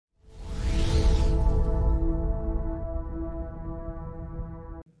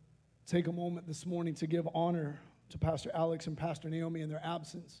take a moment this morning to give honor to Pastor Alex and Pastor Naomi in their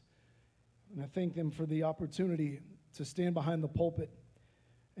absence. And I thank them for the opportunity to stand behind the pulpit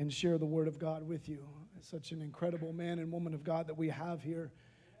and share the Word of God with you. It's such an incredible man and woman of God that we have here.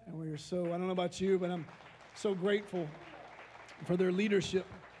 And we are so, I don't know about you, but I'm so grateful for their leadership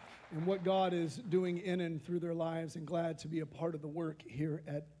and what God is doing in and through their lives, and glad to be a part of the work here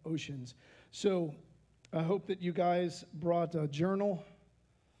at Oceans. So I hope that you guys brought a journal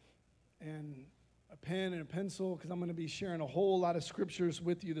and a pen and a pencil, because I'm going to be sharing a whole lot of scriptures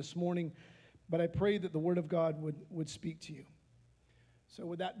with you this morning. But I pray that the Word of God would speak to you. So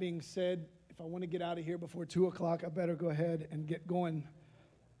with that being said, if I want to get out of here before 2 o'clock, I better go ahead and get going.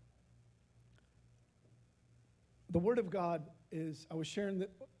 The Word of God is, I was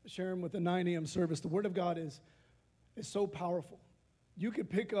sharing with the 9 a.m. service, the Word of God is so powerful. You could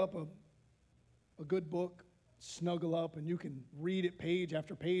pick up a good book, snuggle up, and you can read it page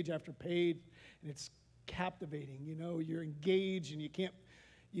after page after page, and it's captivating. You know, you're engaged, and you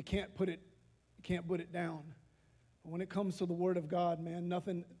can't put it down. But when it comes to the Word of God, man,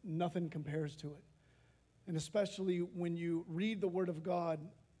 nothing compares to it. And especially when you read the Word of God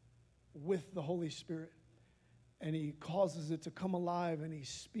with the Holy Spirit, and He causes it to come alive, and He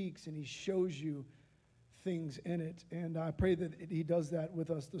speaks, and He shows you things in it. And I pray that He does that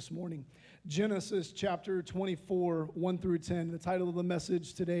with us this morning. Genesis chapter 24, 1 through 10. The title of the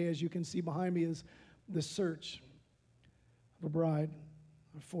message today, as you can see behind me, is The Search of a Bride,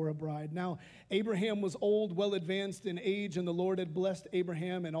 or for a Bride. Now, Abraham was old, well advanced in age, and the Lord had blessed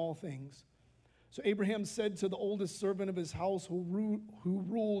Abraham in all things. So Abraham said to the oldest servant of his house, who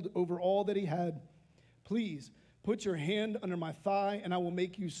ruled over all that he had, "Please, put your hand under my thigh, and I will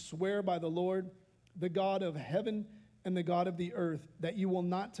make you swear by the Lord, the God of heaven and the God of the earth, that you will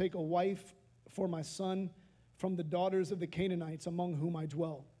not take a wife for my son from the daughters of the Canaanites among whom I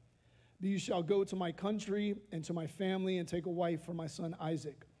dwell. But you shall go to my country and to my family and take a wife for my son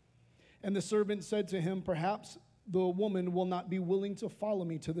Isaac." And the servant said to him, "Perhaps the woman will not be willing to follow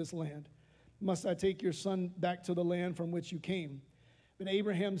me to this land. Must I take your son back to the land from which you came?" But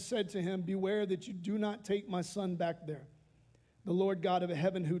Abraham said to him, "Beware that you do not take my son back there. The Lord God of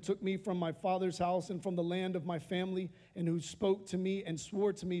heaven, who took me from my father's house and from the land of my family, and who spoke to me and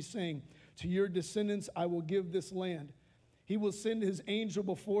swore to me, saying, 'To your descendants I will give this land,' He will send His angel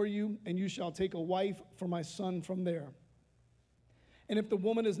before you, and you shall take a wife for my son from there. And if the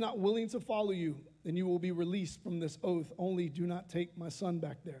woman is not willing to follow you, then you will be released from this oath. Only do not take my son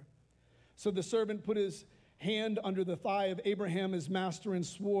back there." So the servant put his hand under the thigh of Abraham his master and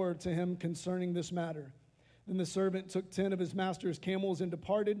swore to him concerning this matter. Then the servant took 10 of his master's camels and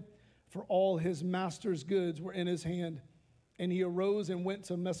departed, for all his master's goods were in his hand. And he arose and went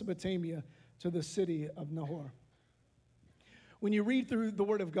to Mesopotamia, to the city of Nahor. When you read through the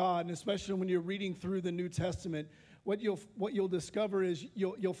Word of God, and especially when you're reading through the New Testament, what you'll discover is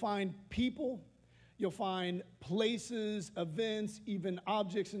you'll find people, you'll find places, events, even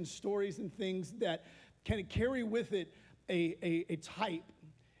objects and stories and things that can carry with it a type,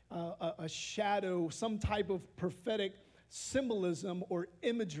 a shadow, some type of prophetic symbolism or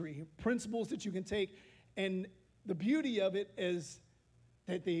imagery, principles that you can take. And the beauty of it is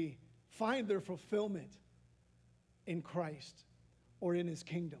that they find their fulfillment in Christ or in His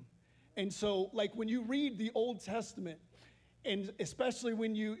kingdom. And so, like when you read the Old Testament, and especially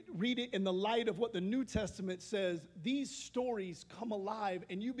when you read it in the light of what the New Testament says, these stories come alive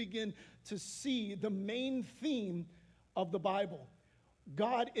and you begin to see the main theme of the Bible.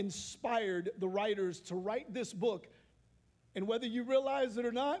 God inspired the writers to write this book. And whether you realize it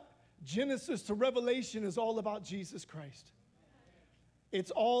or not, Genesis to Revelation is all about Jesus Christ.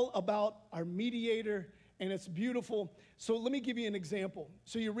 It's all about our mediator, and it's beautiful. So let me give you an example.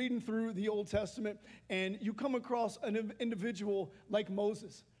 So you're reading through the Old Testament, and you come across an individual like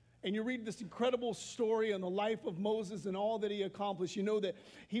Moses. And you read this incredible story on the life of Moses and all that he accomplished. You know that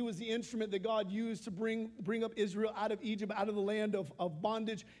he was the instrument that God used to bring up Israel out of Egypt, out of the land of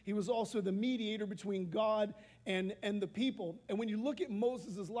bondage. He was also the mediator between God and the people. And when you look at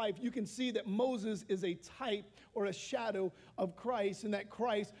Moses' life, you can see that Moses is a type or a shadow of Christ, and that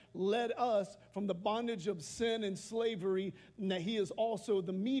Christ led us from the bondage of sin and slavery, and that He is also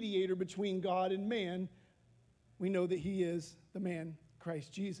the mediator between God and man. We know that He is the man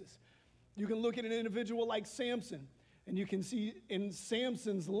Christ Jesus. You can look at an individual like Samson, and you can see in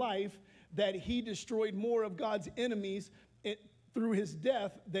Samson's life that he destroyed more of God's enemies through his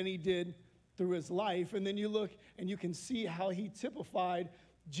death than he did through his life. And then you look and you can see how he typified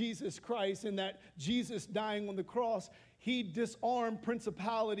Jesus Christ, and that Jesus dying on the cross, He disarmed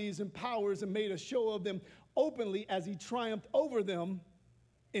principalities and powers and made a show of them openly as He triumphed over them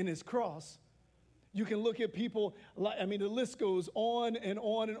in his cross. You can look at people, the list goes on and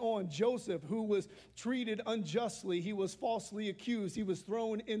on and on. Joseph, who was treated unjustly, he was falsely accused, he was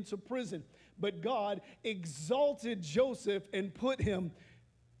thrown into prison. But God exalted Joseph and put him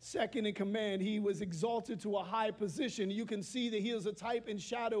second in command. He was exalted to a high position. You can see that he is a type and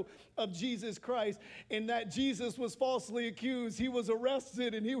shadow of Jesus Christ, and that Jesus was falsely accused. He was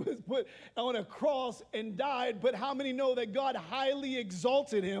arrested and he was put on a cross and died. But how many know that God highly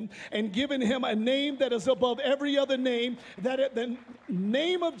exalted him and given him a name that is above every other name, that at the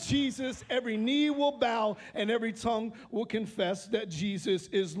name of Jesus, every knee will bow and every tongue will confess that Jesus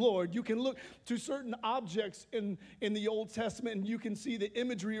is Lord. You can look to certain objects in the Old Testament and you can see the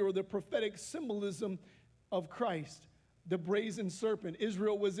imagery or the prophetic symbolism of Christ. The brazen serpent.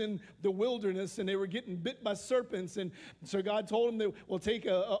 Israel was in the wilderness and they were getting bit by serpents. And so God told them they will take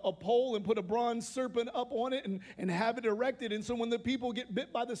a pole and put a bronze serpent up on it and have it erected. And so when the people get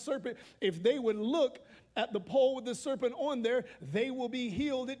bit by the serpent, if they would look at the pole with the serpent on there, they will be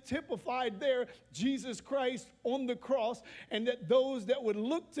healed. It typified there Jesus Christ on the cross, and that those that would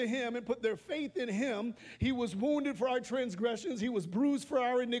look to him and put their faith in him, he was wounded for our transgressions, he was bruised for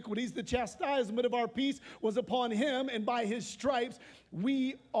our iniquities, the chastisement of our peace was upon him, and by his stripes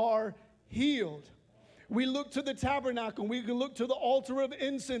we are healed. We look to the tabernacle, we can look to the altar of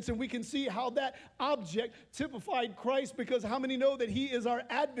incense, and we can see how that object typified Christ, because how many know that he is our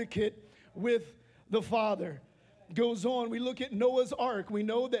advocate with the Father? Goes on, we look at Noah's ark. We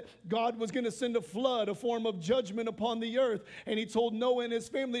know that God was going to send a flood, a form of judgment upon the earth, and he told Noah and his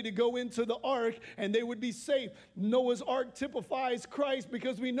family to go into the ark and they would be safe. Noah's ark typifies Christ,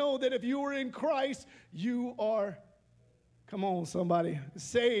 because we know that if you are in Christ, you are, come on somebody,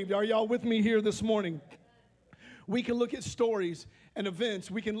 saved. Are y'all with me here this morning? We can look at stories and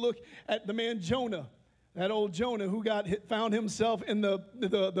events. We can look at the man Jonah. That old Jonah who found himself in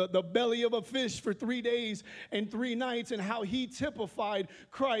the belly of a fish for 3 days and 3 nights, and how he typified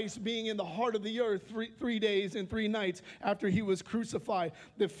Christ being in the heart of the earth 3 days and 3 nights after he was crucified.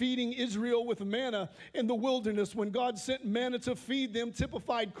 The feeding Israel with manna in the wilderness, when God sent manna to feed them,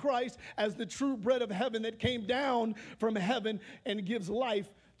 typified Christ as the true bread of heaven that came down from heaven and gives life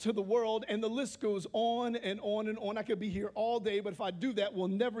to the world. And the list goes on and on and on. I could be here all day, but if I do that, we'll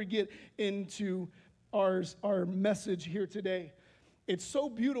never get into our message here today. It's so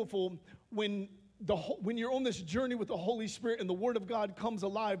beautiful when you're on this journey with the Holy Spirit and the Word of God comes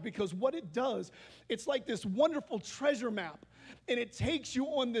alive, because what it does, it's like this wonderful treasure map. And it takes you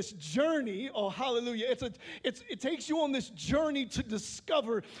on this journey, oh hallelujah, it takes you on this journey to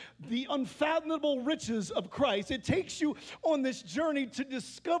discover the unfathomable riches of Christ. It takes you on this journey to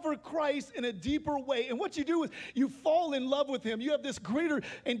discover Christ in a deeper way. And what you do is you fall in love with him. You have this greater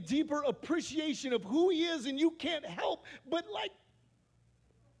and deeper appreciation of who he is, and you can't help but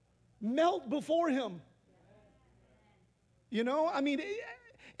melt before him. You know, I mean,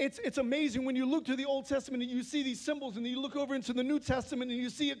 it's amazing when you look to the Old Testament and you see these symbols, and you look over into the New Testament and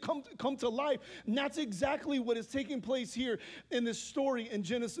you see it come to life. And that's exactly what is taking place here in this story in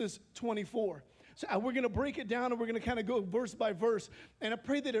Genesis 24. So we're going to break it down and we're going to kind of go verse by verse. And I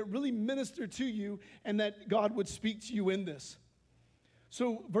pray that it really minister to you and that God would speak to you in this.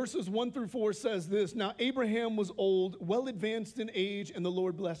 So verses 1 through 4 says this: Now Abraham was old, well advanced in age, and the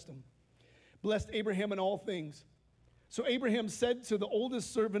Lord blessed him. Blessed Abraham in all things. So Abraham said to the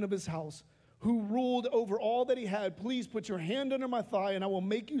oldest servant of his house, who ruled over all that he had, Please put your hand under my thigh, and I will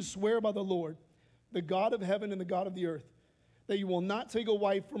make you swear by the Lord, the God of heaven and the God of the earth, that you will not take a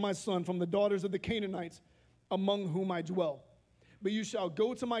wife for my son from the daughters of the Canaanites, among whom I dwell. But you shall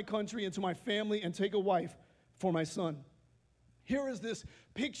go to my country and to my family and take a wife for my son. Here is this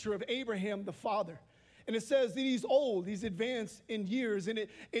picture of Abraham the father. And it says that he's old, he's advanced in years, and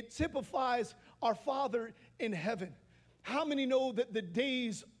it typifies our Father in heaven. How many know that the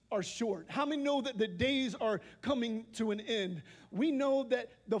days are short? How many know that the days are coming to an end? We know that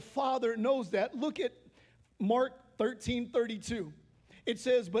the Father knows that. Look at Mark 13:32. It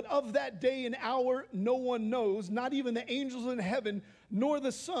says, But of that day and hour no one knows, not even the angels in heaven, nor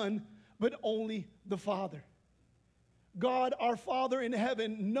the Son, but only the Father. God, our Father in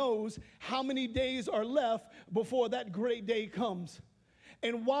heaven, knows how many days are left before that great day comes.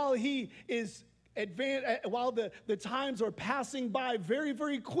 And while he is while the times are passing by very,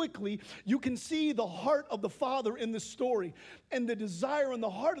 very quickly, you can see the heart of the Father in the story. And the desire in the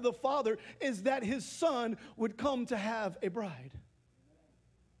heart of the Father is that his son would come to have a bride.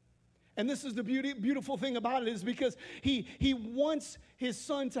 And this is the beautiful thing about it, is because he wants his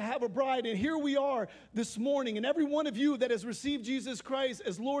son to have a bride. And here we are this morning, and every one of you that has received Jesus Christ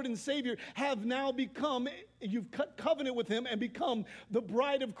as Lord and Savior have now become, you've cut covenant with him and become the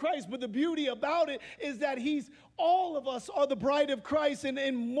bride of Christ. But the beauty about it is that all of us are the bride of Christ,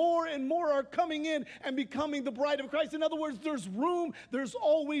 and more are coming in and becoming the bride of Christ. In other words, there's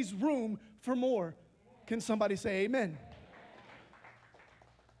always room for more. Can somebody say amen?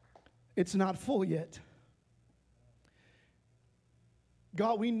 It's not full yet.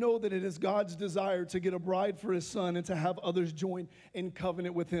 God, we know that it is God's desire to get a bride for his son and to have others join in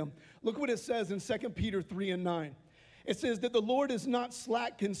covenant with him. Look what it says in 2 Peter 3:9. It says that the Lord is not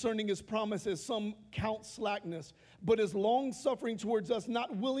slack concerning his promise, as some count slackness, but is long-suffering towards us,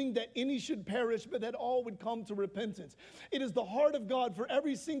 not willing that any should perish, but that all would come to repentance. It is the heart of God for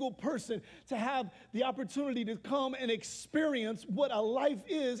every single person to have the opportunity to come and experience what a life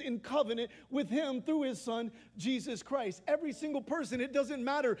is in covenant with him through his son, Jesus Christ. Every single person. It doesn't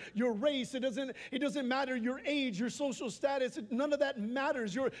matter your race. It doesn't matter your age, your social status. None of that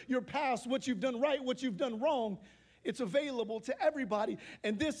matters. Your past, what you've done right, what you've done wrong. It's available to everybody.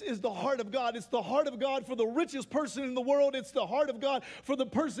 And this is the heart of God. It's the heart of God for the richest person in the world. It's the heart of God for the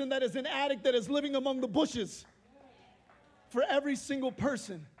person that is an addict that is living among the bushes. For every single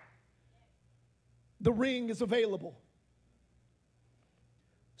person, the ring is available.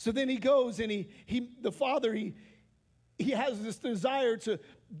 So then he goes and the father has this desire to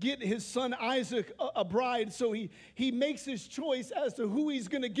get his son Isaac a bride. So he makes his choice as to who he's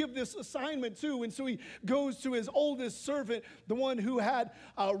going to give this assignment to. And so he goes to his oldest servant, the one who had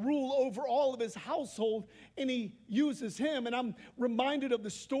rule over all of his household, and he uses him. And I'm reminded of the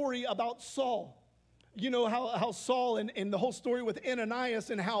story about Saul. You know how Saul and the whole story with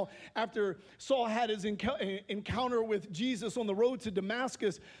Ananias, and how after Saul had his encounter with Jesus on the road to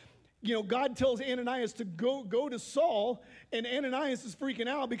Damascus, you know, God tells Ananias to go to Saul, and Ananias is freaking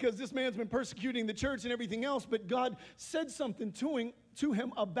out because this man's been persecuting the church and everything else, but God said something to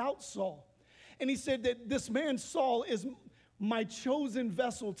him about Saul. And he said that this man, Saul, is my chosen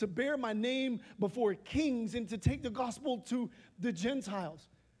vessel to bear my name before kings and to take the gospel to the Gentiles.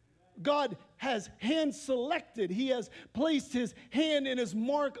 God has hand-selected. He has placed his hand and his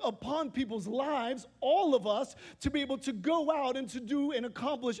mark upon people's lives, all of us, to be able to go out and to do and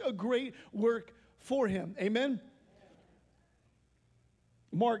accomplish a great work for him. Amen?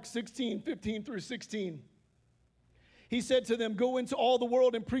 Mark 16:15 through 16. He said to them, go into all the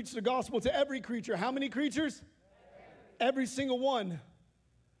world and preach the gospel to every creature. How many creatures? Every single one.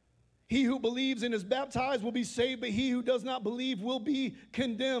 He who believes and is baptized will be saved, but he who does not believe will be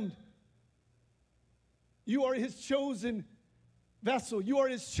condemned. You are his chosen vessel. You are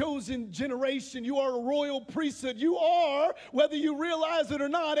his chosen generation. You are a royal priesthood. You are, whether you realize it or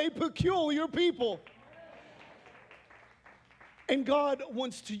not, a peculiar people. And God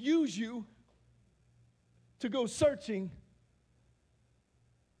wants to use you to go searching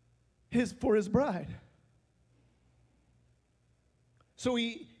for his bride. So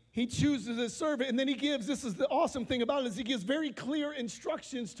he chooses his servant, and then he gives, this is the awesome thing about it, is he gives very clear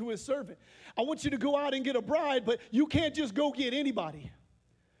instructions to his servant. I want you to go out and get a bride, but you can't just go get anybody.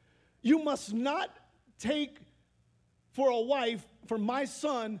 You must not take for a wife, for my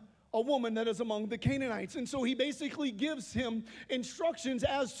son, a woman that is among the Canaanites. And so he basically gives him instructions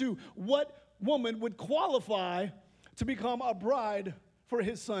as to what woman would qualify to become a bride for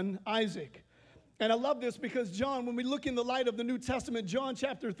his son Isaac. And I love this because John, when we look in the light of the New Testament, John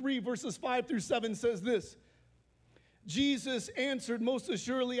chapter 3, verses 5 through 7 says this. Jesus answered, most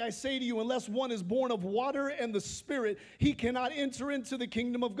assuredly I say to you, unless one is born of water and the Spirit, he cannot enter into the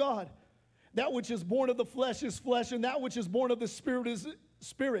kingdom of God. That which is born of the flesh is flesh, and that which is born of the Spirit is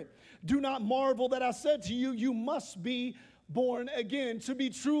spirit. Do not marvel that I said to you, you must be born again. To be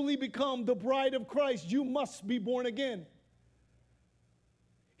truly become the bride of Christ, you must be born again.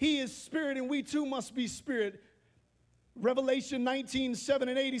 He is spirit, and we too must be spirit. Revelation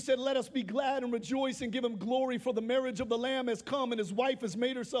 19:7-8, he said, let us be glad and rejoice and give him glory, for the marriage of the Lamb has come, and his wife has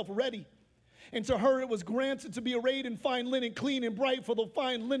made herself ready. And to her it was granted to be arrayed in fine linen, clean and bright, for the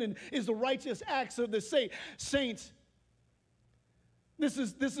fine linen is the righteous acts of the saints. This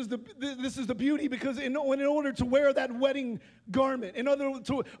is the beauty, because in order to wear that wedding garment, in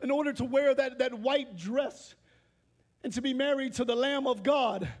order to wear that white dress, and to be married to the Lamb of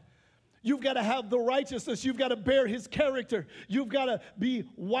God, you've got to have the righteousness. You've got to bear his character. You've got to be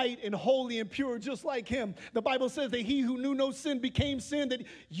white and holy and pure, just like him. The Bible says that he who knew no sin became sin, that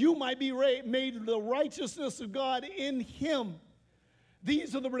you might be made the righteousness of God in him.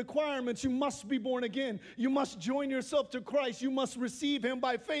 These are the requirements. You must be born again. You must join yourself to Christ. You must receive him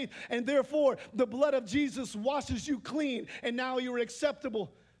by faith. And therefore, the blood of Jesus washes you clean. And now you're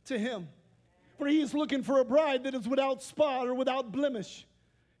acceptable to him. For he is looking for a bride that is without spot or without blemish.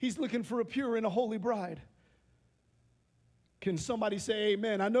 He's looking for a pure and a holy bride. Can somebody say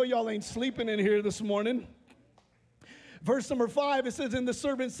amen? I know y'all ain't sleeping in here this morning. Verse number 5, it says, and the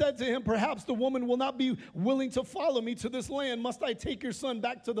servant said to him, perhaps the woman will not be willing to follow me to this land. Must I take your son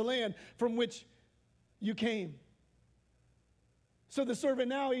back to the land from which you came? So the servant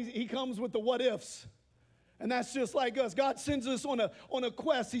now, he comes with the what ifs. And that's just like us. God sends us on a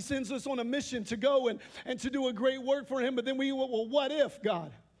quest. He sends us on a mission to go and to do a great work for him. But then well, what if,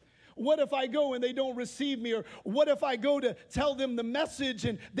 God? What if I go and they don't receive me? Or what if I go to tell them the message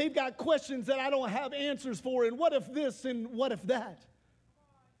and they've got questions that I don't have answers for? And what if this and what if that?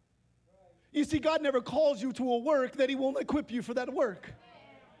 You see, God never calls you to a work that he won't equip you for that work.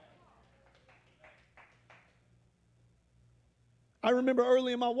 I remember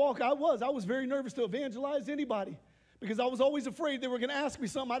early in my walk, I was very nervous to evangelize anybody because I was always afraid they were going to ask me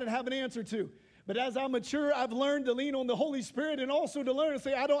something I didn't have an answer to. But as I mature, I've learned to lean on the Holy Spirit and also to learn to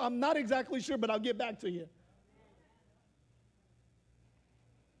say, I'm not exactly sure, but I'll get back to you.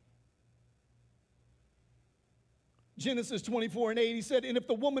 Genesis 24:8, he said, and if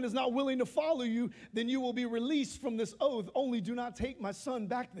the woman is not willing to follow you, then you will be released from this oath. Only do not take my son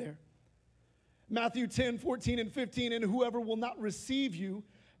back there. Matthew 10:14 and 15, and whoever will not receive you,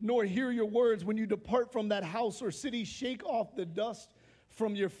 nor hear your words when you depart from that house or city, shake off the dust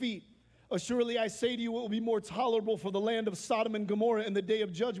from your feet. Assuredly, I say to you, it will be more tolerable for the land of Sodom and Gomorrah in the day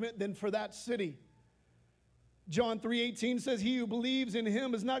of judgment than for that city. John 3:18 says, he who believes in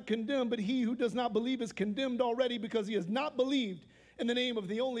him is not condemned, but he who does not believe is condemned already because he has not believed in the name of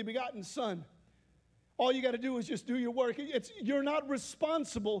the only begotten Son. All you got to do is just do your work. You're not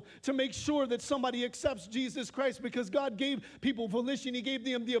responsible to make sure that somebody accepts Jesus Christ because God gave people volition. He gave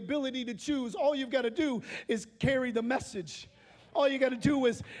them the ability to choose. All you've got to do is carry the message. All you got to do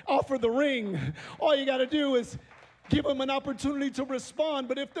is offer the ring. All you got to do is give them an opportunity to respond.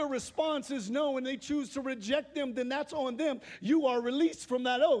 But if their response is no and they choose to reject them, then that's on them. You are released from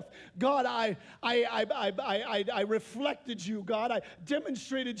that oath. God, I reflected you, God. I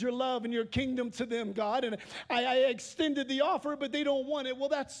demonstrated your love and your kingdom to them, God. And I extended the offer, but they don't want it. Well,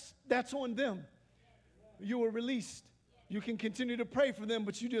 that's on them. You were released. You can continue to pray for them,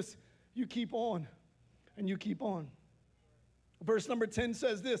 but you keep on and you keep on. Verse number 10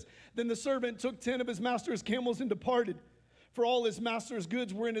 says this, then the servant took 10 of his master's camels and departed, for all his master's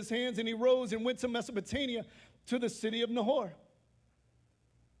goods were in his hands, and he rose and went to Mesopotamia to the city of Nahor.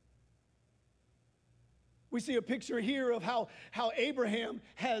 We see a picture here of how Abraham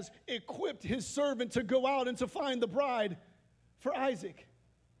has equipped his servant to go out and to find the bride for Isaac.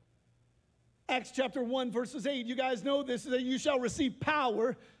 Acts chapter 1 verses 8, you guys know this, that you shall receive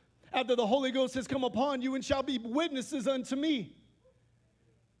power after the Holy Ghost has come upon you and shall be witnesses unto me.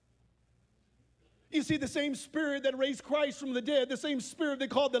 You see, the same spirit that raised Christ from the dead, the same spirit that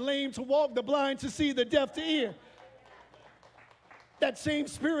called the lame to walk, the blind to see, the deaf to hear. That same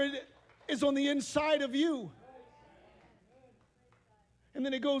spirit is on the inside of you. And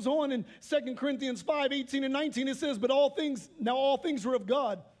then it goes on in 2 Corinthians 5:18 and 19, it says, but all things are of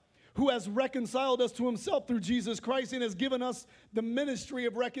God, who has reconciled us to himself through Jesus Christ and has given us the ministry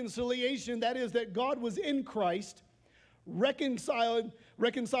of reconciliation. That is, that God was in Christ, reconciling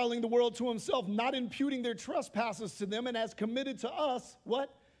the world to himself, not imputing their trespasses to them, and has committed to us,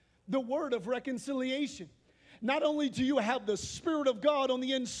 what? The word of reconciliation. Not only do you have the Spirit of God on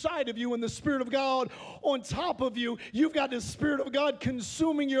the inside of you and the Spirit of God on top of you, you've got the Spirit of God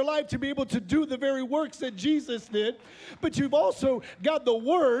consuming your life to be able to do the very works that Jesus did, but you've also got the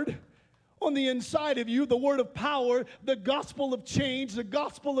Word on the inside of you, the word of power, the gospel of change, the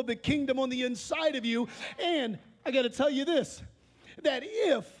gospel of the kingdom on the inside of you. And I got to tell you this, that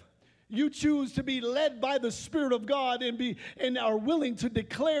if you choose to be led by the Spirit of God and are willing to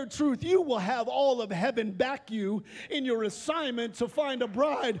declare truth, you will have all of heaven back you in your assignment to find a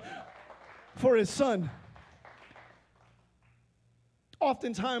bride for his son.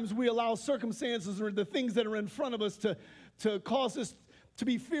 Oftentimes we allow circumstances or the things that are in front of us to cause us to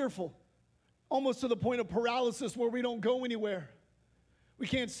be fearful, almost to the point of paralysis where we don't go anywhere. We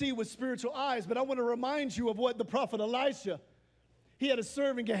can't see with spiritual eyes, but I want to remind you of what the prophet Elisha, he had a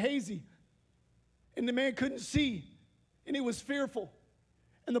servant, Gehazi, and the man couldn't see, and he was fearful.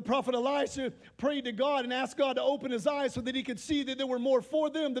 And the prophet Elisha prayed to God and asked God to open his eyes so that he could see that there were more for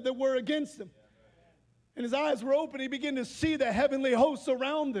them than there were against them. And his eyes were open. He began to see the heavenly hosts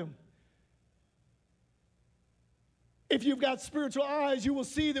around them. If you've got spiritual eyes, you will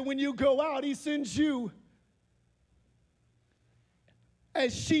see that when you go out, he sends you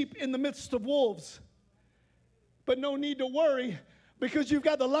as sheep in the midst of wolves. But no need to worry, because you've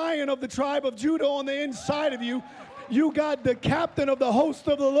got the Lion of the tribe of Judah on the inside of you. You got the captain of the host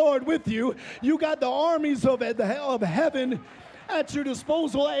of the Lord with you. You got the armies of heaven at your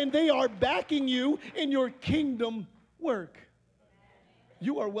disposal, and they are backing you in your kingdom work.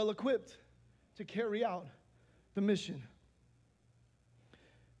 You are well equipped to carry out the mission.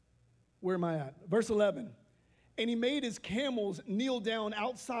 Where am I at? Verse 11. And he made his camels kneel down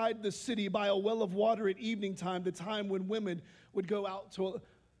outside the city by a well of water at evening time, the time when women would go out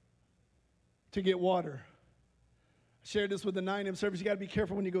to get water. I shared this with the 9 a.m. service. You got to be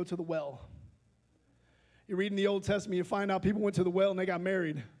careful when you go to the well. You read in the Old Testament, you find out people went to the well and they got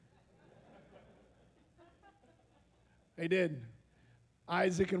married. They did.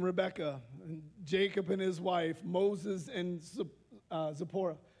 Isaac and Rebekah, and Jacob and his wife, Moses and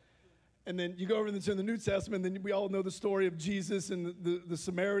Zipporah. And then you go over into the New Testament, and then we all know the story of Jesus and the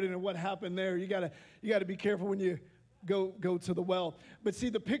Samaritan and what happened there. You gotta be careful when you go to the well. But see,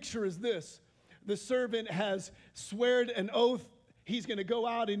 the picture is this. The servant has sweared an oath. He's going to go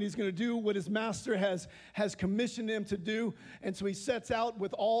out and he's going to do what his master has commissioned him to do. And so he sets out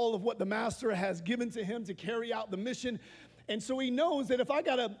with all of what the master has given to him to carry out the mission. And so he knows that if I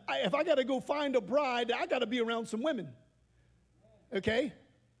gotta go find a bride, I gotta be around some women. Okay?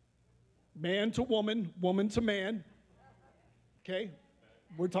 Man to woman, woman to man. Okay?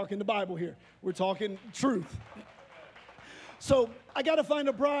 We're talking the Bible here. We're talking truth. So I got to find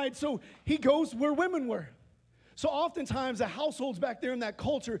a bride. So he goes where women were. So oftentimes the households back there in that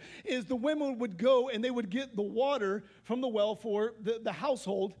culture is the women would go and they would get the water from the well for the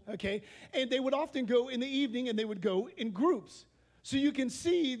household, okay? And they would often go in the evening and they would go in groups. So you can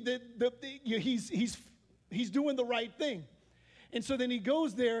see that he's doing the right thing. And so then he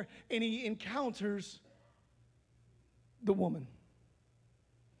goes there and he encounters the woman.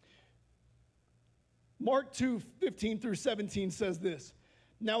 Mark 2:15-17 says this.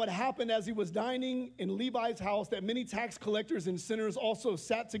 Now it happened as he was dining in Levi's house that many tax collectors and sinners also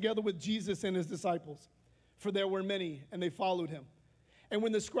sat together with Jesus and his disciples. For there were many, and they followed him. And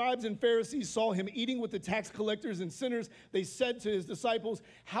when the scribes and Pharisees saw him eating with the tax collectors and sinners, they said to his disciples,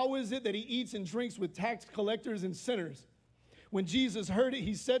 "How is it that he eats and drinks with tax collectors and sinners?" When Jesus heard it,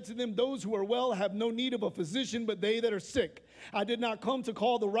 he said to them, "Those who are well have no need of a physician, but they that are sick. I did not come to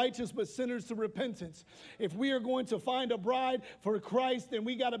call the righteous, but sinners to repentance." If we are going to find a bride for Christ, then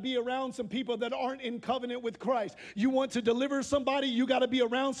we got to be around some people that aren't in covenant with Christ. You want to deliver somebody, you got to be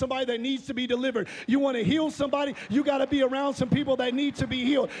around somebody that needs to be delivered. You want to heal somebody, you got to be around some people that need to be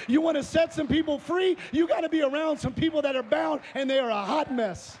healed. You want to set some people free, you got to be around some people that are bound and they are a hot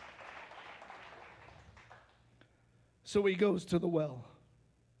mess. So he goes to the well.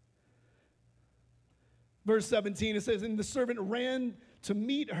 Verse 17, it says, and the servant ran to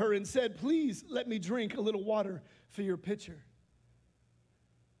meet her and said, "Please let me drink a little water for your pitcher."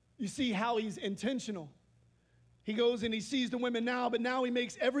 You see how he's intentional. He goes and he sees the women now, but now he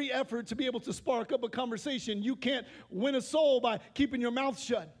makes every effort to be able to spark up a conversation. You can't win a soul by keeping your mouth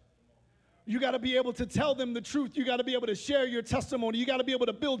shut. You got to be able to tell them the truth. You got to be able to share your testimony. You got to be able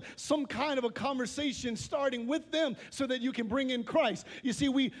to build some kind of a conversation starting with them so that you can bring in Christ. You see,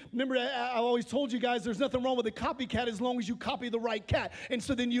 remember I always told you guys there's nothing wrong with a copycat as long as you copy the right cat. And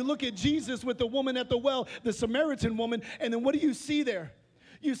so then you look at Jesus with the woman at the well, the Samaritan woman, and then what do you see there?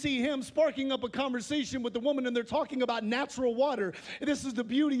 You see him sparking up a conversation with the woman, and they're talking about natural water. And this is the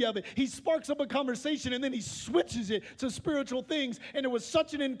beauty of it. He sparks up a conversation, and then he switches it to spiritual things. And it was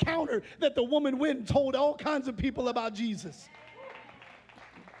such an encounter that the woman went and told all kinds of people about Jesus.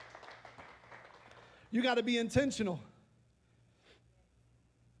 You got to be intentional.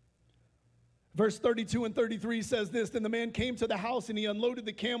 Verse 32 and 33 says this, "Then the man came to the house, and he unloaded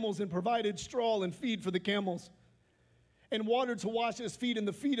the camels and provided straw and feed for the camels, and water to wash his feet and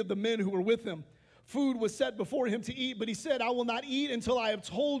the feet of the men who were with him. Food was set before him to eat, but he said, 'I will not eat until I have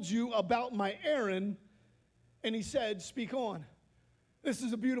told you about my errand.' And he said, 'Speak on.'" This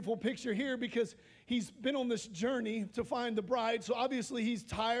is a beautiful picture here because he's been on this journey to find the bride. So obviously he's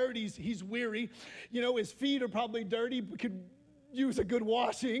tired, he's weary. You know, his feet are probably dirty, could use a good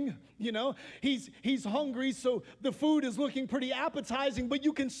washing. You know, he's hungry, so the food is looking pretty appetizing, but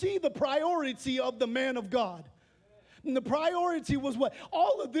you can see the priority of the man of God. And the priority was what?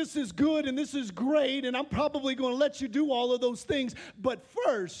 All of this is good and this is great, and I'm probably going to let you do all of those things. But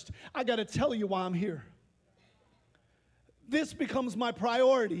first, I got to tell you why I'm here. This becomes my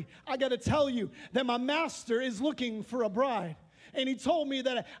priority. I got to tell you that my master is looking for a bride. And he told me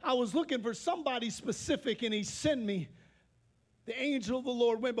that I was looking for somebody specific, and he sent me The angel of the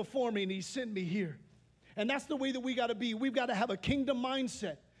Lord went before me and he sent me here. And that's the way that we got to be. We've got to have a kingdom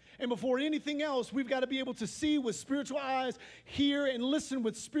mindset. And before anything else, we've got to be able to see with spiritual eyes, hear and listen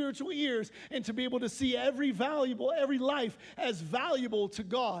with spiritual ears, and to be able to see every life as valuable to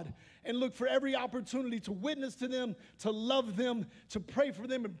God, and look for every opportunity to witness to them, to love them, to pray for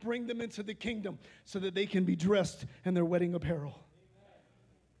them, and bring them into the kingdom so that they can be dressed in their wedding apparel.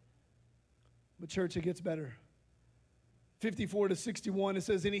 But church, it gets better. 54-61, it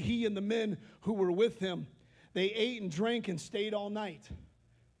says, and he and the men who were with him, they ate and drank and stayed all night.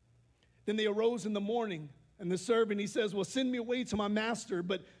 Then they arose in the morning, and the servant, he says, well, send me away to my master.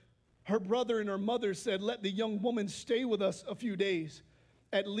 But her brother and her mother said, let the young woman stay with us a few days,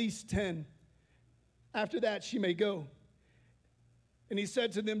 at least 10. After that, she may go. And he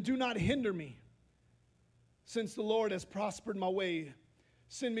said to them, do not hinder me, since the Lord has prospered my way.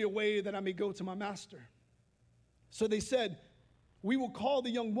 Send me away that I may go to my master. So they said, we will call the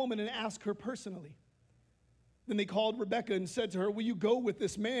young woman and ask her personally. Then they called Rebekah and said to her, will you go with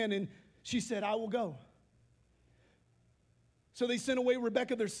this man? And she said, I will go. So they sent away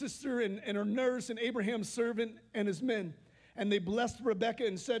Rebekah, their sister, and her nurse, and Abraham's servant and his men. And they blessed Rebekah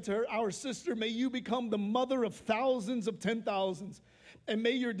and said to her, our sister, may you become the mother of thousands of 10,000s, and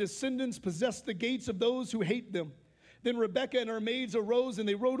may your descendants possess the gates of those who hate them. Then Rebekah and her maids arose, and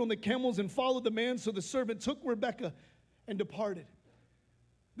they rode on the camels and followed the man. So the servant took Rebekah and departed.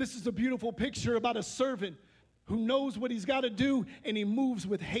 This is a beautiful picture about a servant who knows what he's got to do, and he moves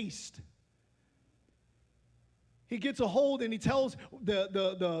with haste. He gets a hold and he tells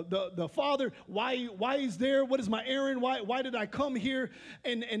the father why he's there, what is my errand, why did I come here?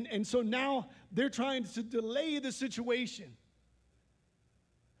 And so now they're trying to delay the situation.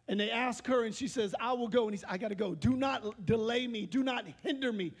 And they ask her, and she says, I will go. And I got to go. Do not delay me. Do not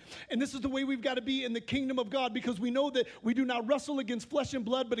hinder me. And this is the way we've got to be in the kingdom of God, because we know that we do not wrestle against flesh and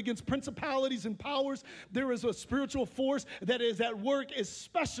blood, but against principalities and powers. There is a spiritual force that is at work,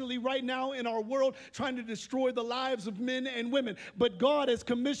 especially right now in our world, trying to destroy the lives of men and women. But God has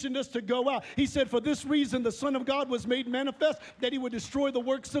commissioned us to go out. He said, for this reason, the Son of God was made manifest, that he would destroy the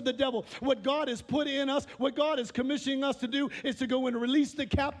works of the devil. What God has put in us, what God is commissioning us to do, is to go and release the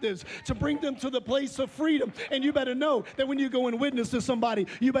captives, to bring them to the place of freedom. And you better know that when you go and witness to somebody,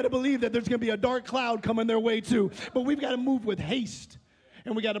 you better believe that there's going to be a dark cloud coming their way too. But we've got to move with haste,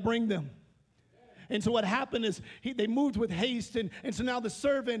 and we got to bring them. And so what happened is they moved with haste, and so now the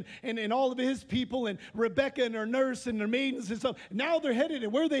servant and all of his people and Rebekah and her nurse and their maidens and stuff, now they're headed,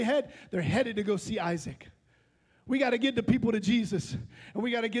 and where they head? They're headed to go see Isaac. We got to get the people to Jesus, and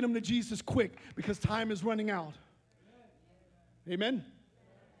we got to get them to Jesus quick, because time is running out. Amen?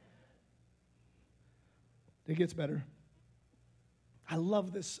 It gets better. I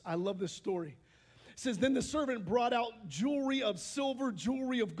love this story. It says, then the servant brought out jewelry of silver,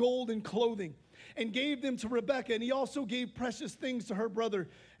 jewelry of gold, and clothing, and gave them to Rebekah, and he also gave precious things to her brother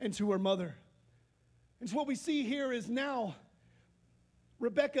and to her mother. And so what we see here is now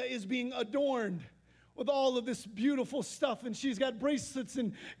Rebekah is being adorned with all of this beautiful stuff, and she's got bracelets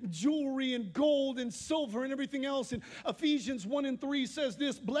and jewelry and gold and silver and everything else. And Ephesians 1:3 says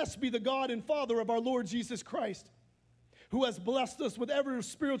this, blessed be the God and Father of our Lord Jesus Christ, who has blessed us with every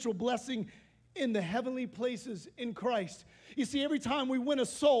spiritual blessing in the heavenly places in Christ. You see, every time we win a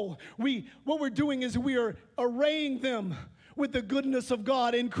soul, what we're doing is we are arraying them with the goodness of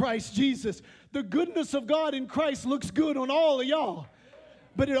God in Christ Jesus. The goodness of God in Christ looks good on all of y'all,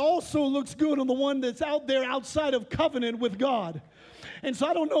 but it also looks good on the one that's out there outside of covenant with God. And so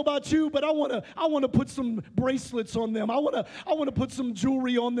I don't know about you, but I want to put some bracelets on them. I want to put some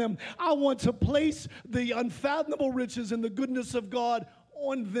jewelry on them. I want to place the unfathomable riches and the goodness of God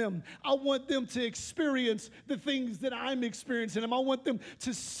on them. I want them to experience the things that I'm experiencing. I want them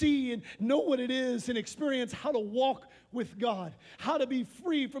to see and know what it is and experience how to walk with God, how to be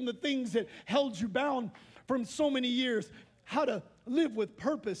free from the things that held you bound from so many years, how to live with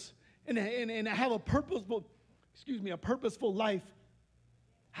purpose and have a purposeful life,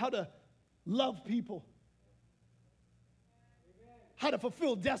 how to love people, how to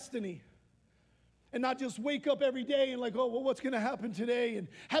fulfill destiny, and not just wake up every day and like, oh, well, what's going to happen today, and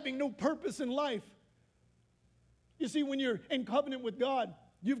having no purpose in life. You see, when you're in covenant with God,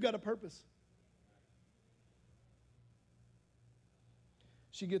 you've got a purpose.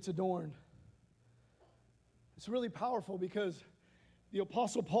 She gets adorned. It's really powerful because the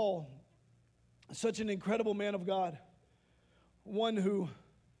Apostle Paul, such an incredible man of God, one who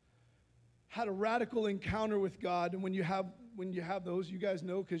had a radical encounter with God. And when you have those, you guys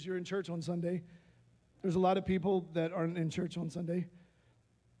know because you're in church on Sunday. There's a lot of people that aren't in church on Sunday.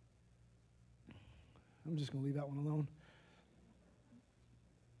 I'm just going to leave that one alone.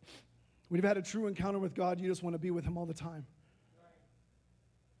 When you've had a true encounter with God, you just want to be with him all the time.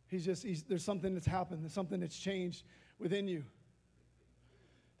 There's something that's happened. There's something that's changed within you.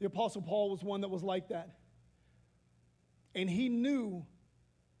 The Apostle Paul was one that was like that. And he knew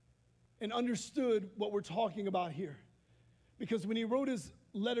and understood what we're talking about here. Because when he wrote his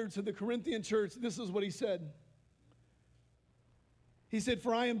letter to the Corinthian church, this is what he said. He said,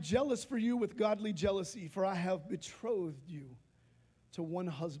 "For I am jealous for you with godly jealousy, for I have betrothed you to one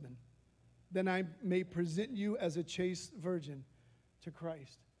husband, then I may present you as a chaste virgin to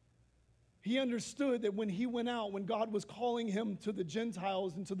Christ." He understood that when he went out, when God was calling him to the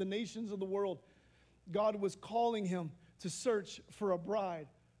Gentiles and to the nations of the world, God was calling him to search for a bride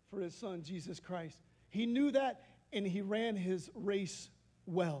for his son, Jesus Christ. He knew that, and he ran his race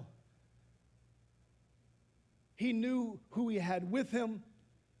well. He knew who he had with him.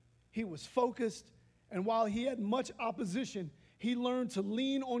 He was focused, and while he had much opposition, he learned to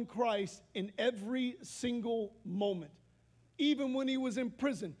lean on Christ in every single moment. Even when he was in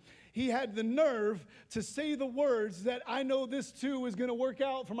prison, he had the nerve to say the words that I know this too is going to work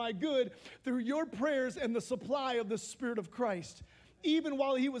out for my good through your prayers and the supply of the Spirit of Christ. Even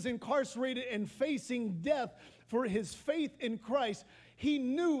while he was incarcerated and facing death for his faith in Christ, he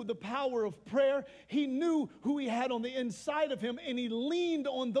knew the power of prayer. He knew who he had on the inside of him, and he leaned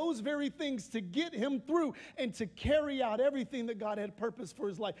on those very things to get him through and to carry out everything that God had purposed for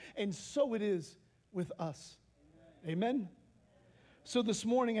his life. And so it is with us. Amen? So this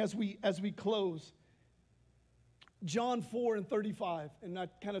morning as we close, John 4:35, and I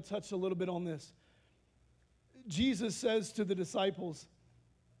kind of touched a little bit on this. Jesus says to the disciples,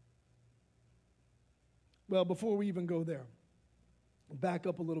 well, before we even go there, back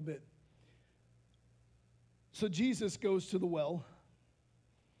up a little bit. So Jesus goes to the well,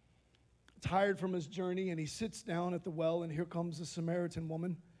 tired from his journey, and he sits down at the well, and here comes a Samaritan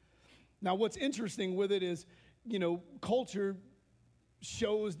woman. Now, what's interesting with it is, culture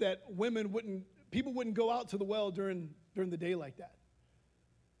shows that people wouldn't go out to the well during the day like that.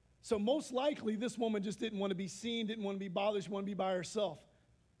 So most likely, this woman just didn't want to be seen, didn't want to be bothered, she wanted to be by herself.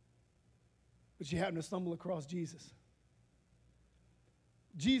 But she happened to stumble across Jesus.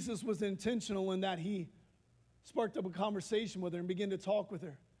 Jesus was intentional in that he sparked up a conversation with her and began to talk with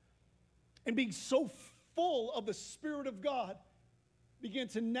her. And being so full of the Spirit of God, began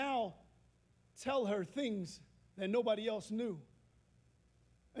to now tell her things that nobody else knew.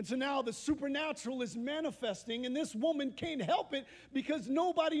 And so now the supernatural is manifesting, and this woman can't help it because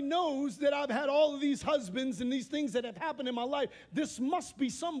nobody knows that I've had all of these husbands and these things that have happened in my life. This must be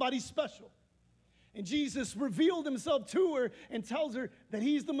somebody special. And Jesus revealed himself to her and tells her that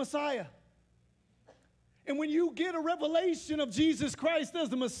he's the Messiah. And when you get a revelation of Jesus Christ as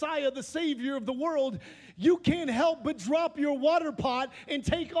the Messiah, the Savior of the world, you can't help but drop your water pot and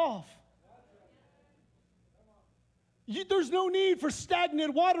take off. There's no need for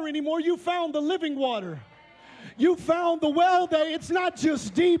stagnant water anymore. You found the living water. You found the well that it's not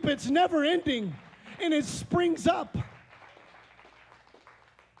just deep, it's never ending, and it springs up.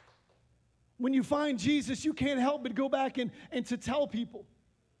 When you find Jesus, you can't help but go back and to tell people.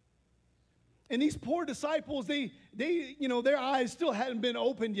 And these poor disciples, they their eyes still hadn't been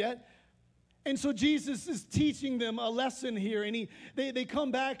opened yet. And so Jesus is teaching them a lesson here, and they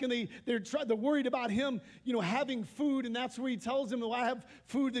come back and they're worried about him, having food, and that's where he tells them, "Well, I have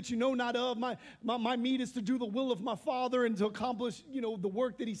food that you know not of. My meat is to do the will of my Father and to accomplish, the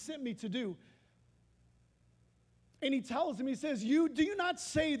work that he sent me to do." And he tells them, he says, do you not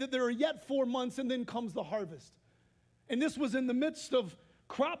say that there are yet 4 months and then comes the harvest? And this was in the midst of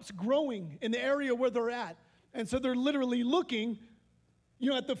crops growing in the area where they're at. And so they're literally looking,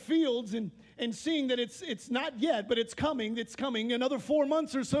 at the fields and seeing that it's not yet, but it's coming. Another 4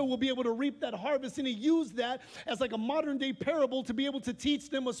 months or so we'll be able to reap that harvest. And he used that as like a modern day parable to be able to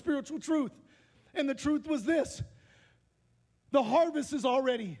teach them a spiritual truth. And the truth was this: the harvest is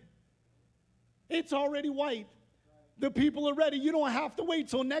already. It's already white. The people are ready. You don't have to wait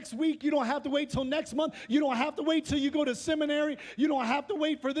till next week. You don't have to wait till next month. You don't have to wait till you go to seminary. You don't have to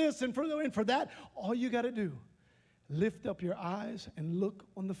wait for this and for that. All you got to do, lift up your eyes and look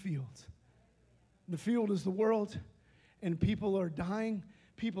on the fields. The field is the world, and people are dying.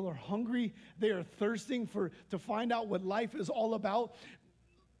 People are hungry. They are thirsting to find out what life is all about.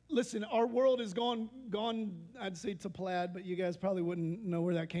 Listen, our world has gone, I'd say to plaid, but you guys probably wouldn't know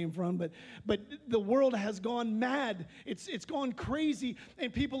where that came from. But the world has gone mad. It's gone crazy,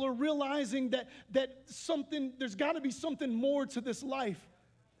 and people are realizing that there's got to be something more to this life.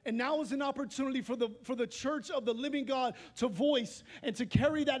 And now is an opportunity for the church of the living God to voice and to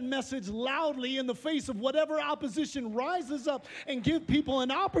carry that message loudly in the face of whatever opposition rises up, and give people an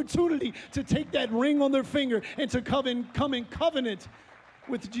opportunity to take that ring on their finger and to come in covenant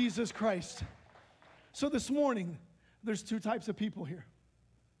with Jesus Christ. So this morning, there's two types of people here.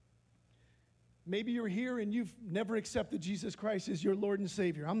 Maybe you're here and you've never accepted Jesus Christ as your Lord and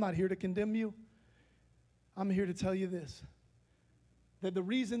Savior. I'm not here to condemn you. I'm here to tell you this, that the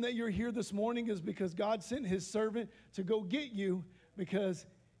reason that you're here this morning is because God sent his servant to go get you, because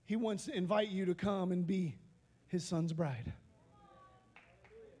he wants to invite you to come and be his son's bride.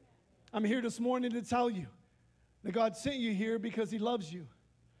 I'm here this morning to tell you that God sent you here because he loves you.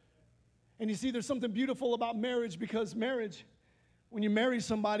 And you see, there's something beautiful about marriage, because marriage, when you marry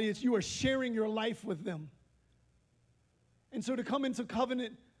somebody, it's you are sharing your life with them. And so to come into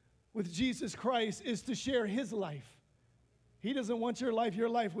covenant with Jesus Christ is to share his life. He doesn't want your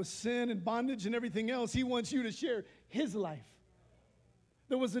life with sin and bondage and everything else. He wants you to share his life.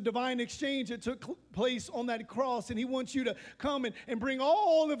 There was a divine exchange that took place on that cross, and he wants you to come and bring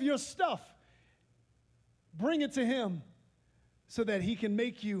all of your stuff. Bring it to him so that he can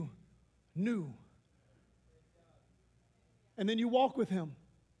make you new. And then you walk with him.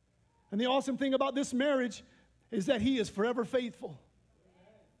 And the awesome thing about this marriage is that he is forever faithful.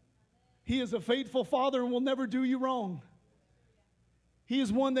 He is a faithful father and will never do you wrong. He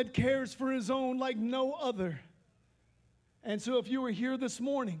is one that cares for his own like no other. And so if you are here this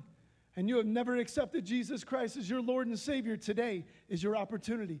morning and you have never accepted Jesus Christ as your Lord and Savior, today is your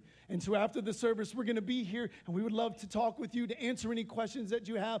opportunity. And so after the service, we're going to be here, and we would love to talk with you, to answer any questions that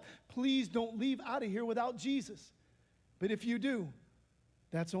you have. Please don't leave out of here without Jesus. But if you do,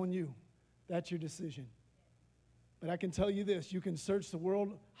 that's on you. That's your decision. But I can tell you this, you can search the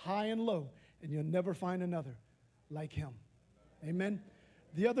world high and low, and you'll never find another like him. Amen.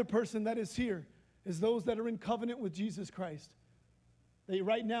 The other person that is here is those that are in covenant with Jesus Christ.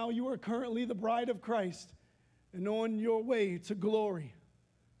 Right now, you are currently the bride of Christ and on your way to glory.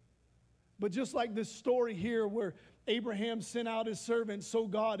 But just like this story here where Abraham sent out his servant, so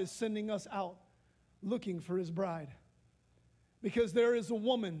God is sending us out looking for his bride. Because there is a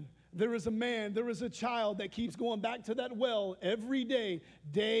woman, there is a man, there is a child that keeps going back to that well every day,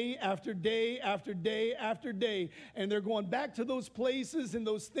 day after day after day after day. And they're going back to those places and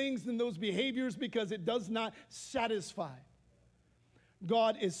those things and those behaviors because it does not satisfy.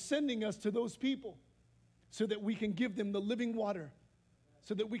 God is sending us to those people so that we can give them the living water,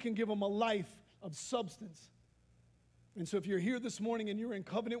 so that we can give them a life of substance. And so if you're here this morning and you're in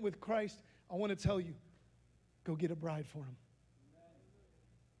covenant with Christ, I want to tell you, go get a bride for him.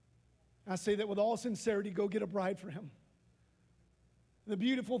 I say that with all sincerity, go get a bride for him. The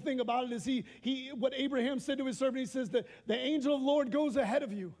beautiful thing about it is what Abraham said to his servant, he says that the angel of the Lord goes ahead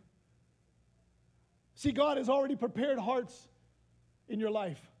of you. See, God has already prepared hearts in your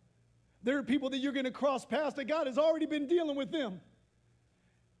life. There are people that you're going to cross paths that God has already been dealing with them.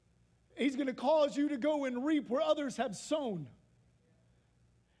 He's going to cause you to go and reap where others have sown.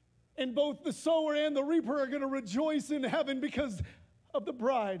 And both the sower and the reaper are going to rejoice in heaven because of the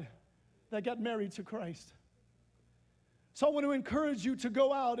bride that got married to Christ. So I want to encourage you to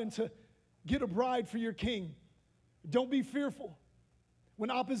go out and to get a bride for your king. Don't be fearful. When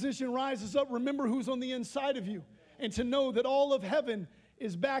opposition rises up, remember who's on the inside of you, and to know that all of heaven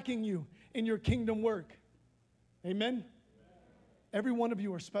is backing you in your kingdom work. Amen? Every one of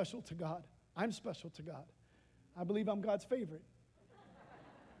you are special to God. I'm special to God. I believe I'm God's favorite.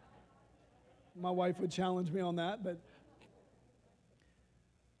 My wife would challenge me on that, but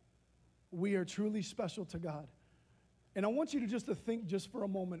we are truly special to God. And I want you to just to think just for a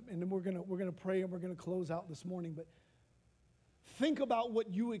moment, and then we're gonna pray and we're gonna close out this morning. But think about what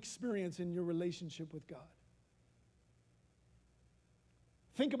you experience in your relationship with God.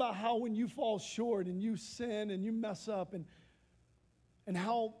 Think about how when you fall short and you sin and you mess up, and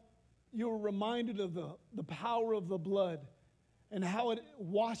how you're reminded of the power of the blood and how it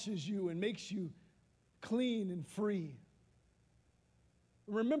washes you and makes you clean and free.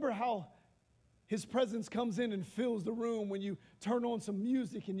 Remember how his presence comes in and fills the room when you turn on some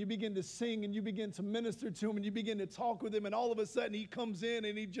music and you begin to sing and you begin to minister to him and you begin to talk with him, and all of a sudden he comes in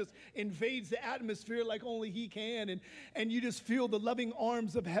and he just invades the atmosphere like only he can, and you just feel the loving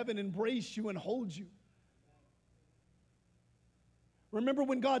arms of heaven embrace you and hold you. Remember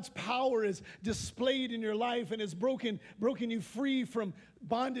when God's power is displayed in your life and has broken you free from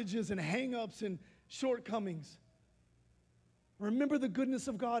bondages and hang-ups and shortcomings. Remember the goodness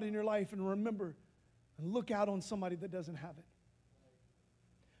of God in your life, and remember and look out on somebody that doesn't have it.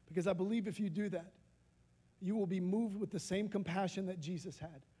 Because I believe if you do that, you will be moved with the same compassion that Jesus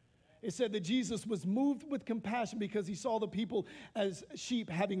had. It said that Jesus was moved with compassion because he saw the people as sheep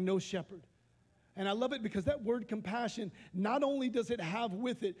having no shepherd. And I love it because that word compassion, not only does it have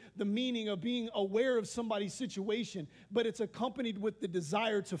with it the meaning of being aware of somebody's situation, but it's accompanied with the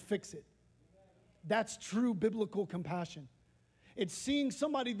desire to fix it. That's true biblical compassion. It's seeing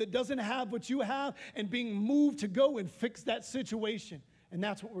somebody that doesn't have what you have and being moved to go and fix that situation. And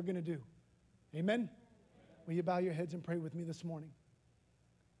that's what we're going to do. Amen? Will you bow your heads and pray with me this morning?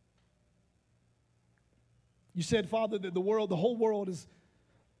 You said, Father, that the whole world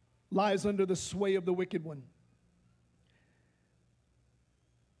lies under the sway of the wicked one.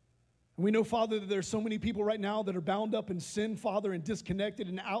 And we know, Father, that there are so many people right now that are bound up in sin, Father, and disconnected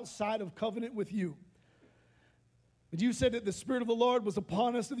and outside of covenant with you. But you said that the Spirit of the Lord was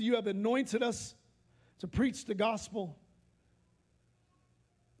upon us, that you have anointed us to preach the gospel,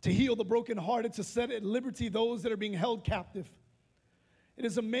 to heal the brokenhearted, to set at liberty those that are being held captive. It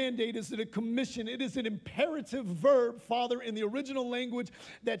is a mandate, it is a commission, it is an imperative verb, Father, in the original language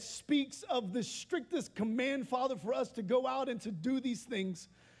that speaks of the strictest command, Father, for us to go out and to do these things.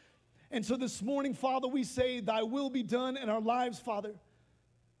 And so this morning, Father, we say, thy will be done in our lives, Father.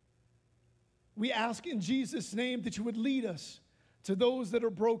 We ask in Jesus' name that you would lead us to those that are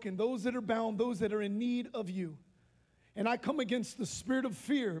broken, those that are bound, those that are in need of you. And I come against the spirit of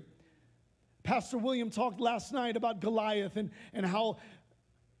fear. Pastor William talked last night about Goliath and how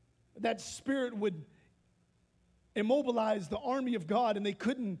that spirit would immobilize the army of God, and they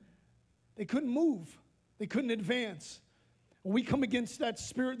couldn't move. They couldn't advance. We come against that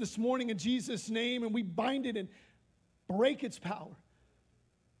spirit this morning in Jesus' name, and we bind it and break its power.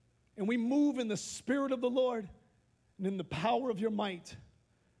 And we move in the Spirit of the Lord and in the power of your might.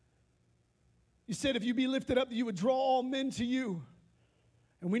 You said if you be lifted up, that you would draw all men to you.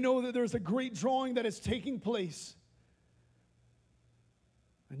 And we know that there's a great drawing that is taking place.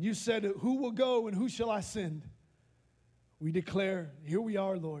 And you said, who will go and who shall I send? We declare, here we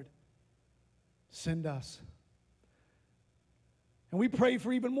are, Lord. Send us. And we pray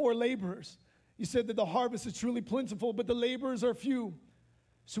for even more laborers. You said that the harvest is truly plentiful, but the laborers are few.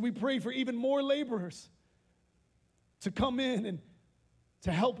 So we pray for even more laborers to come in and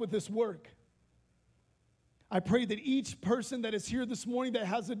to help with this work. I pray that each person that is here this morning that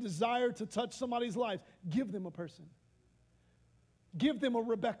has a desire to touch somebody's life, give them a person. Give them a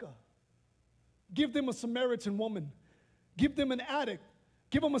Rebecca. Give them a Samaritan woman. Give them an addict.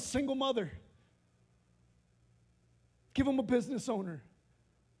 Give them a single mother. Give them a business owner.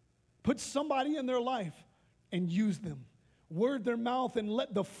 Put somebody in their life and use them. Word their mouth and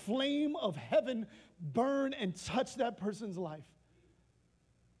let the flame of heaven burn and touch that person's life.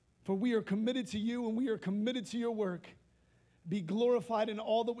 For we are committed to you and we are committed to your work. Be glorified in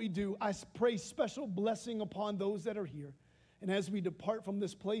all that we do. I pray special blessing upon those that are here. And as we depart from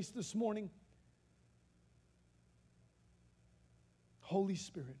this place this morning, Holy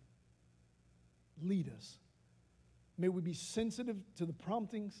Spirit, lead us. May we be sensitive to the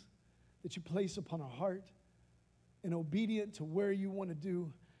promptings that you place upon our heart and obedient to where you want to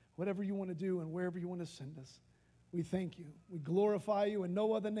do, whatever you want to do and wherever you want to send us. We thank you. We glorify you in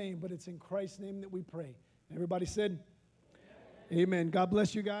no other name, but it's in Christ's name that we pray. Everybody said, Amen. God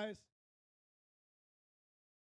bless you guys.